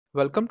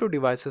Welcome to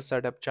Devices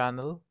Setup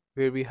channel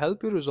where we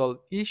help you resolve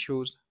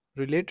issues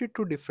related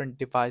to different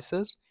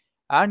devices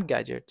and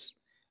gadgets.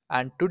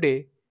 And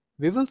today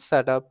we will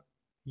set up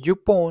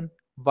Uppoon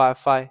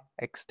Wi-Fi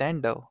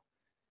extender.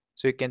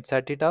 So you can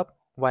set it up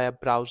via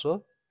browser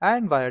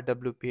and via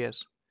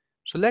WPS.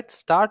 So let's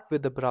start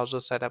with the browser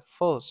setup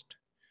first.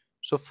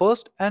 So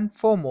first and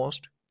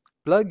foremost,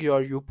 plug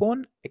your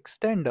Uppoon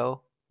extender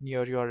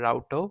near your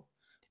router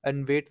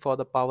and wait for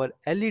the power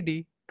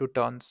LED to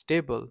turn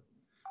stable.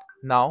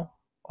 Now,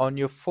 on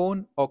your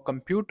phone or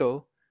computer,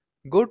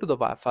 go to the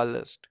Wi-Fi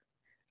list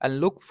and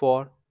look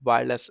for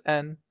wireless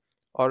N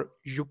or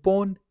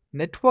Upon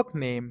network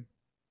name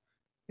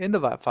in the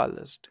Wi-Fi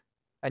list.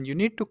 And you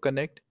need to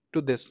connect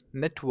to this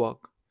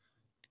network.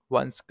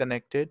 Once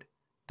connected,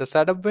 the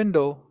setup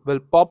window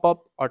will pop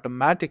up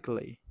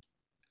automatically.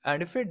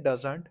 And if it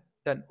doesn't,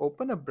 then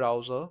open a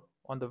browser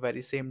on the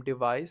very same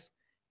device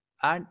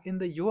and in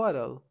the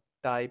URL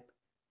type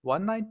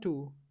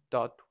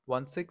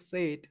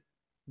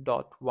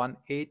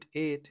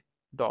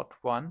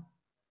 192.168.188.1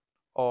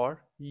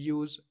 or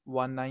use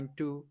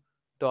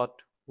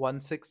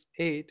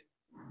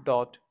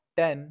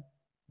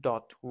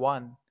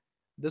 192.168.10.1.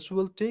 This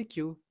will take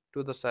you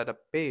to the setup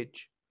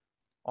page.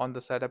 On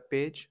the setup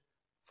page,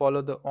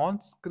 follow the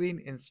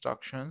on-screen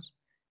instructions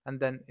and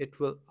then it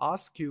will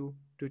ask you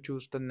to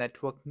choose the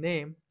network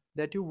name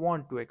that you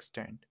want to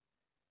extend.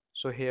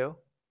 So here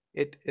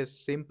it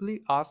is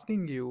simply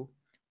asking you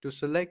to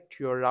select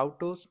your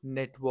router's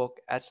network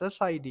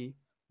SSID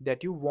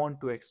that you want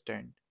to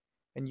extend,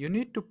 and you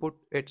need to put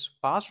its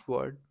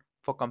password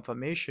for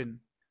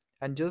confirmation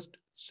and just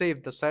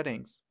save the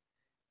settings.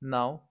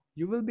 Now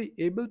you will be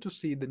able to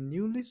see the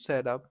newly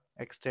set up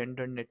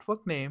extended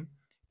network name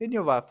in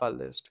your Wi-Fi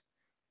list.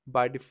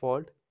 By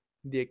default,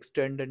 the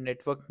extended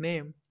network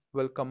name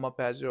will come up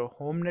as your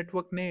home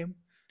network name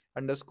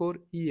underscore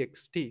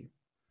ext.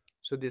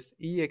 So this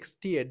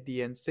ext at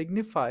the end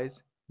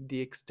signifies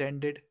the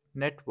extended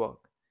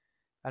network,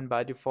 and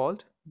by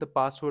default the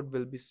password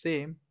will be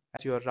same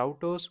as your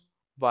router's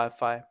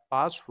Wi-Fi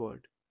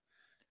password.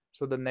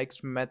 So the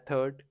next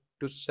method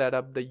to set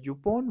up the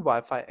Upon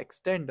Wi-Fi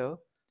extender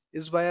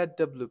is via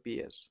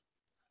WPS.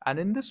 And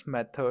in this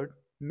method,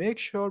 make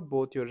sure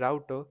both your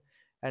router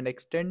and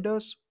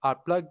extenders are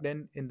plugged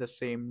in the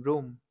same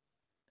room.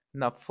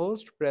 Now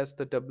first press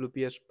the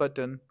WPS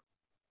button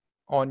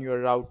on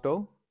your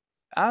router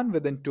and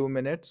within 2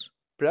 minutes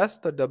press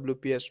the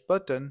WPS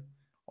button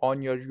on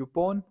your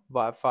Upon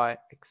Wi-Fi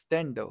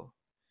extender.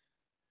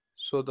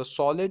 So the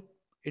solid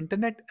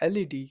internet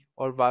LED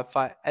or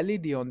Wi-Fi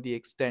LED on the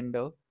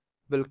extender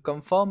will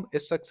confirm a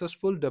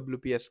successful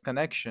WPS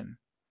connection,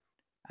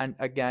 and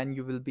again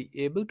you will be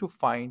able to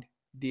find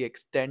the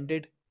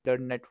extended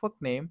network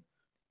name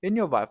in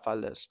your Wi-Fi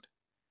list.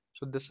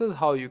 So this is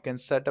how you can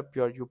set up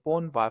your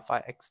Upon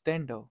Wi-Fi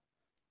extender.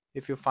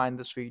 If you find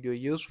this video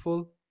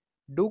useful,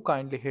 do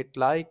kindly hit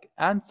like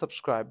and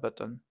subscribe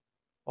button.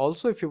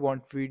 Also, if you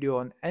want video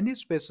on any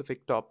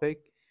specific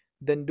topic,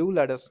 then do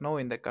let us know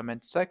in the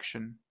comment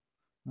section.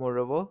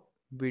 Moreover,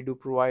 we do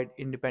provide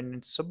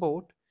independent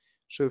support,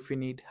 so if you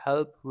need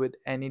help with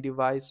any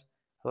device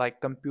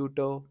like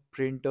computer,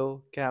 printer,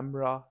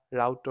 camera,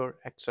 router,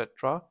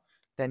 etc.,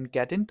 then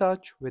get in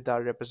touch with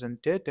our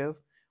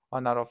representative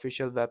on our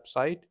official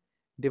website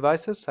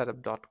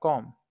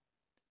devicessetup.com.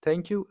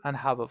 Thank you and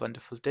have a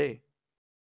wonderful day.